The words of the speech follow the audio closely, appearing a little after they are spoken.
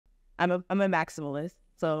I'm a maximalist,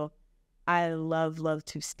 so I love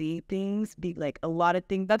to see things, be like a lot of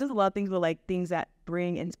things, not just a lot of things, but like things that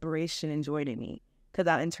bring inspiration and joy to me, because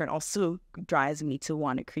that in turn also drives me to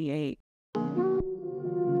want to create.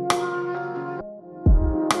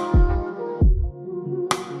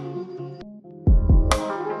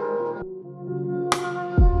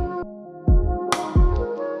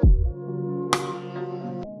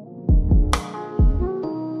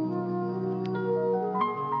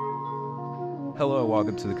 Hello,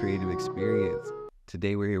 welcome to the Creative Experience.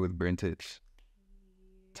 Today we're here with Brin.tage.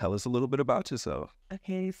 Tell us a little bit about yourself.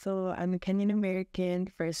 Okay, so I'm a Kenyan American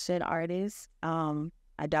first gen artist. I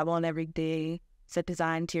dabble in everything: set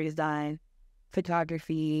design, interior design,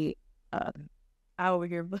 photography. I over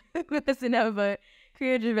here listening of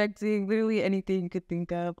creative directing, literally anything you could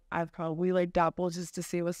think of. I've probably like dabbled just to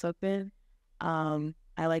see what's up in.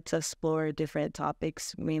 I like to explore different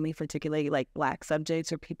topics, mainly particularly like Black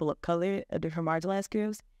subjects or people of color, different marginalized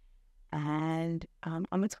groups. And I'm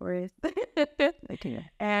a tourist. Okay.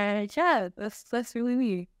 And yeah, that's really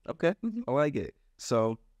me. Okay, I like it.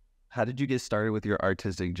 So, how did you get started with your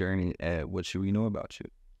artistic journey, and what should we know about you?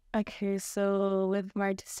 Okay, so with my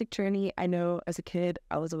artistic journey, I know as a kid,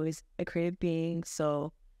 I was always a creative being.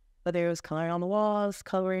 So whether it was coloring on the walls,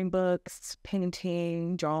 coloring books,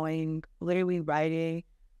 painting, drawing, literally writing,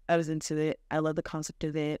 I was into it. I love the concept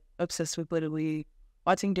of it. Obsessed with literally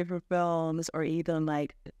watching different films or even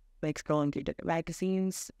like scrolling through different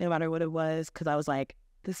magazines, no matter what it was, because I was like,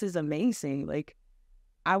 this is amazing. Like,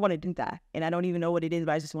 I want to do that. And I don't even know what it is,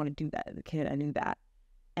 but I just want to do that. As a kid, I knew that.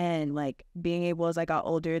 And like being able as I got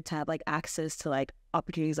older to have like access to like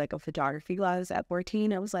opportunities like a photography class at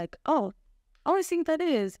 14, I was like, oh, I want to see what that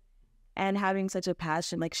is. And having such a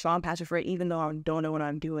passion, like strong passion for it, even though I don't know what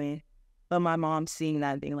I'm doing. But my mom seeing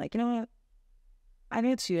that and being like, you know what, I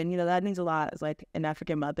need you. And, you know, that means a lot as like an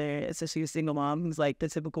African mother, especially a single mom who's like the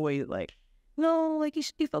typical way, like, no, like you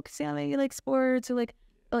should be focusing on like sports or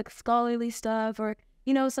like scholarly stuff or,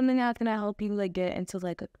 you know, something that's going to help you like get into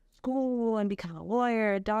like a school and become a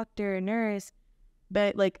lawyer, a doctor, a nurse.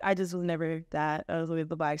 But like, I just was never that. I was with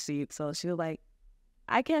the black sheep. So she was like,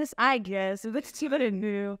 I guess, it's she didn't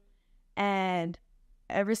know. And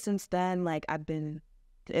ever since then, like I've been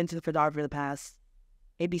into the photography for the past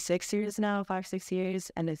maybe 6 years now, 5, 6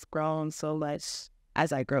 years, and it's grown so much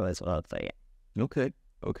as I grow as well. So yeah. Okay.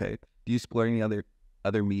 Do you explore any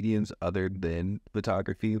other mediums other than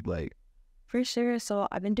photography? Like, For sure. So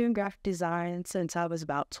I've been doing graphic design since I was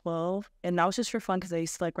about 12. And that was just for fun because I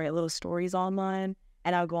used to like write little stories online.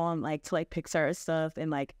 And I would go on like to like Pixar and stuff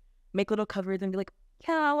and like make little covers and be like,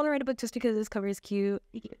 yeah, I want to write a book just because this cover is cute.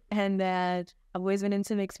 And then I've always been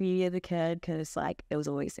into mixed media as a kid because like it was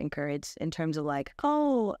always encouraged in terms of like,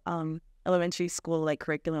 elementary school like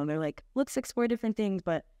curriculum. They're like, let's explore different things.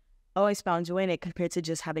 But I always found joy in it compared to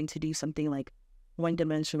just having to do something like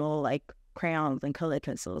one-dimensional, like crayons and colored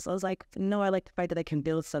pencils. I was like, no, I like the fact that I can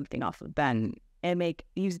build something off of that and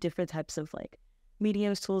use different types of like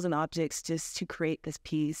mediums, tools, and objects just to create this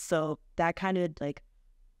piece. So that kind of like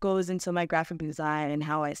goes into my graphic design and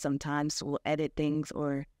how I sometimes will edit things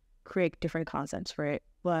or create different concepts for it.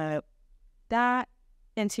 But that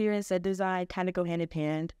interior and set design kind of go hand in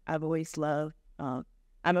hand. I've always loved. I'm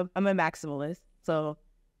a maximalist, so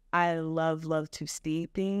I love to see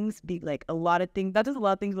things, be like a lot of things, not just a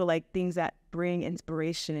lot of things, but like things that bring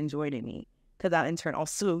inspiration and joy to me, because that in turn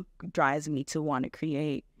also drives me to want to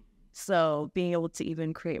create. So being able to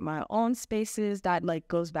even create my own spaces, that like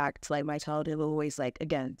goes back to like my childhood, always like,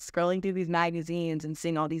 again, scrolling through these magazines and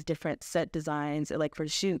seeing all these different set designs or like for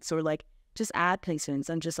shoots or like just ad placements.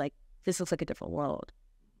 I'm just like, this looks like a different world.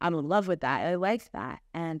 I'm in love with that. I like that.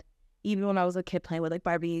 And even when I was a kid playing with like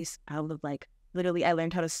Barbies, I would like, literally, I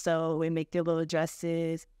learned how to sew and make their little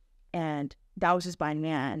dresses, and that was just by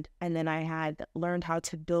hand. And then I had learned how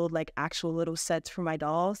to build like actual little sets for my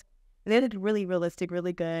dolls. And they did really realistic,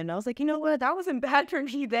 really good. And I was like, you know what? That wasn't bad for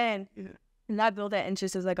me then. Yeah. And that built that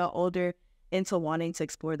interest as I got older into wanting to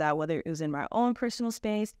explore that, whether it was in my own personal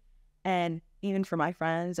space and even for my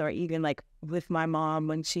friends, or even like with my mom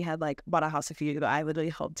when she had like bought a house a few years ago. I literally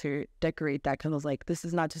helped her decorate that because I was like, this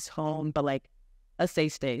is not just home, but like a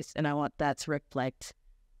safe space, and I want that to reflect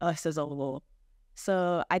us as a whole.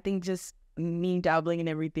 So I think just me dabbling in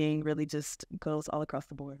everything really just goes all across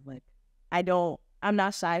the board. Like I'm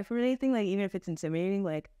not shy for anything. Like even if it's intimidating,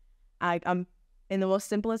 like I'm in the most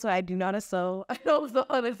simplest way. I do not sew. I don't sew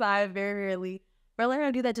on the side very rarely. But I learned how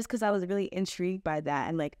to do that just because I was really intrigued by that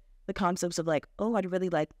and like the concepts of like, oh, I'd really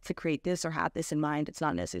like to create this or have this in mind. It's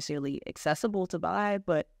not necessarily accessible to buy,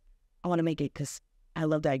 but I want to make it because I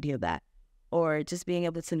love the idea of that. or just being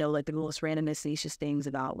able to know like the most random facetious things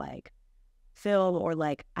about like film, or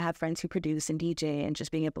like I have friends who produce and DJ, and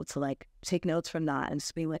just being able to like take notes from that and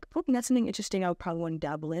just being like, oh, that's something interesting I would probably want to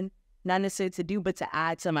dabble in. Not necessarily to do, but to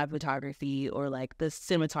add to my photography or like the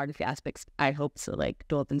cinematography aspects I hope to like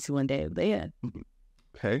delve into one day. But yeah.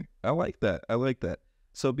 Okay. I like that. I like that.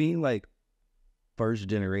 So being like first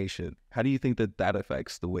generation, how do you think that that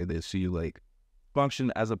affects the way that you like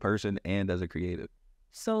function as a person and as a creative?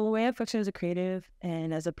 So the way I function as a creative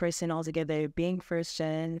and as a person altogether, being first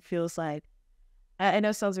gen feels like, I know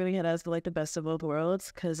it sounds really good as like the best of both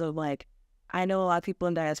worlds, because of like, I know a lot of people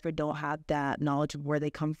in diaspora don't have that knowledge of where they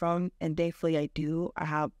come from, and thankfully I do. I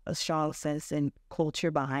have a strong sense and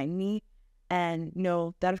culture behind me, and you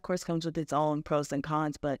know that of course comes with its own pros and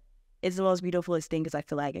cons, but it's the most beautifulest thing because I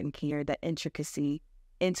feel like I can hear that intricacy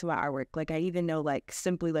into my artwork. Like I even know like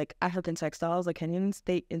simply like I hook in textiles, like Kenyans,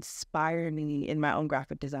 they inspire me in my own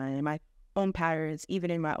graphic design, in my own patterns,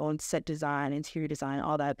 even in my own set design, interior design,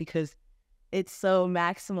 all that, because it's so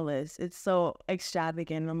maximalist. It's so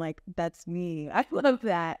extravagant. I'm like, that's me. I love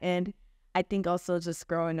that. And I think also just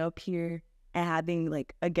growing up here and having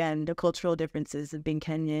like, again, the cultural differences of being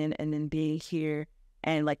Kenyan and then being here,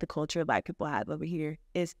 and like the culture Black people have over here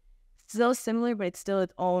is so similar, but it's still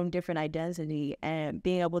its own different identity. And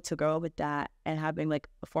being able to grow up with that and having like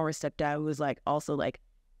a former stepdad who was like also like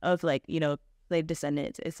of like, you know, slave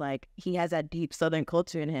descendants, it's like he has that deep Southern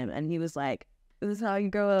culture in him. And he was like, this is how you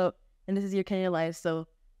grow up, and this is your Kenyan life. So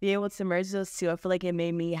be able to merge those two, I feel like it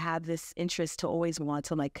made me have this interest to always want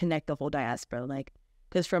to like connect the whole diaspora. Like,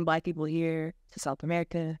 because from Black people here to South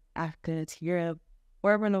America, Africa to Europe,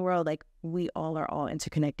 wherever in the world, like we all are all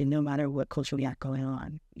interconnected no matter what culture we have going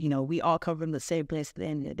on. You know, we all come from the same place at the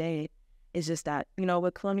end of the day. It's just that, you know,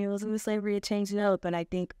 with colonialism and slavery, it changed it up. And I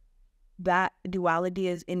think that duality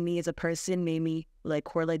is in me as a person made me like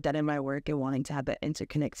correlate that in my work and wanting to have that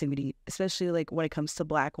interconnectivity, especially like when it comes to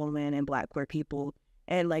Black women and Black queer people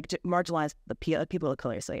and like marginalized people of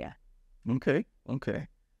color. So yeah. Okay. Okay.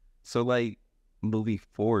 So like moving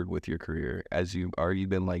forward with your career, as you've already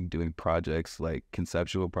been like doing projects, like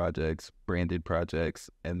conceptual projects, branded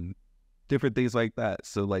projects, and different things like that.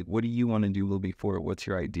 So like, what do you want to do moving forward? What's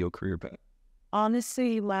your ideal career path?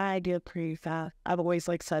 Honestly, my idea of career path, I've always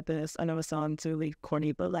like said this. I know it sounds really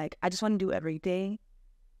corny, but like I just want to do everything.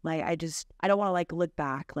 Like I don't want to like look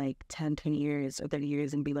back like 10, 20 years or 30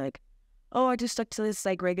 years and be like, oh, I just stuck to this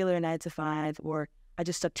like regular 9 to 5, or I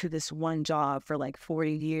just stuck to this one job for like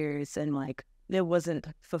 40 years and like it wasn't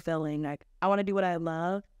fulfilling. Like I want to do what I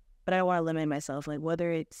love, but I don't want to limit myself. Like whether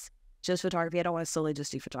it's just photography, I don't want to solely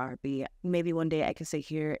just do photography. Maybe one day I can sit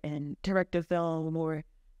here and direct a film, or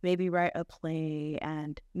maybe write a play,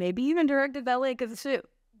 and maybe even direct a ballet, because shit,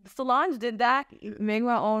 Solange did that. Make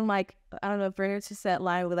my own, like, I don't know, furniture set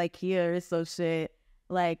line with IKEA or some shit.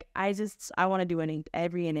 Like, I want to do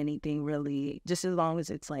every and anything, really, just as long as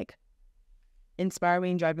it's, like,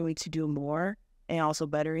 inspiring, driving me to do more, and also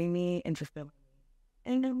bettering me and fulfilling me.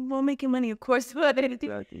 And while making money, of course, but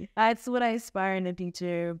that's what I aspire in the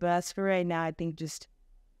future. But as for right now, I think just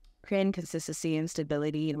creating consistency and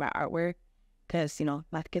stability in my artwork, because, you know,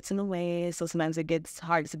 life gets in the way, so sometimes it gets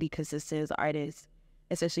hard to be consistent as an artist,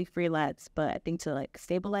 especially freelance. But I think to, like,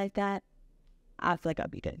 stabilize that, I feel like I'll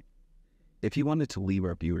be good. If you wanted to leave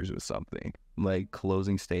our viewers with something, like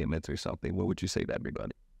closing statements or something, what would you say to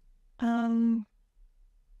everybody?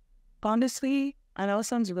 Honestly, I know it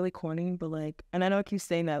sounds really corny, but, like, and I know I keep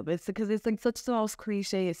saying that, but it's because it's, like, such the most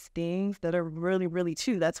cliché things that are really, really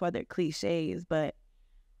true. That's why they're cliches. But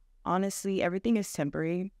honestly, everything is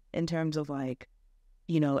temporary in terms of, like,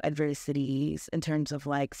 you know, adversities, in terms of,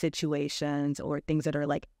 like, situations or things that are,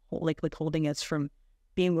 like holding us from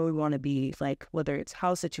being where we want to be, like, whether it's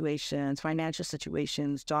house situations, financial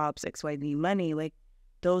situations, jobs, XYZ, money, like,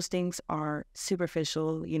 those things are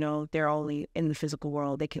superficial, you know, they're only in the physical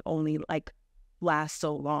world. They can only, like, last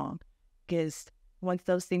so long, because once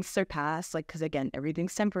those things surpass, like, because again,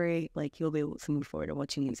 everything's temporary, like, you'll be able to move forward to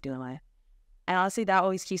what you need to do in life. And honestly, that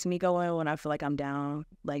always keeps me going when I feel like I'm down,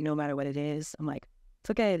 like, no matter what it is, I'm like, it's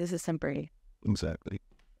okay, this is temporary. Exactly.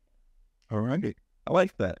 All right. I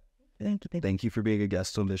like that. Thank you for being a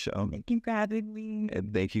guest on the show. Thank you for having me.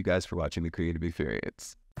 And thank you guys for watching The Creative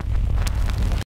Experience.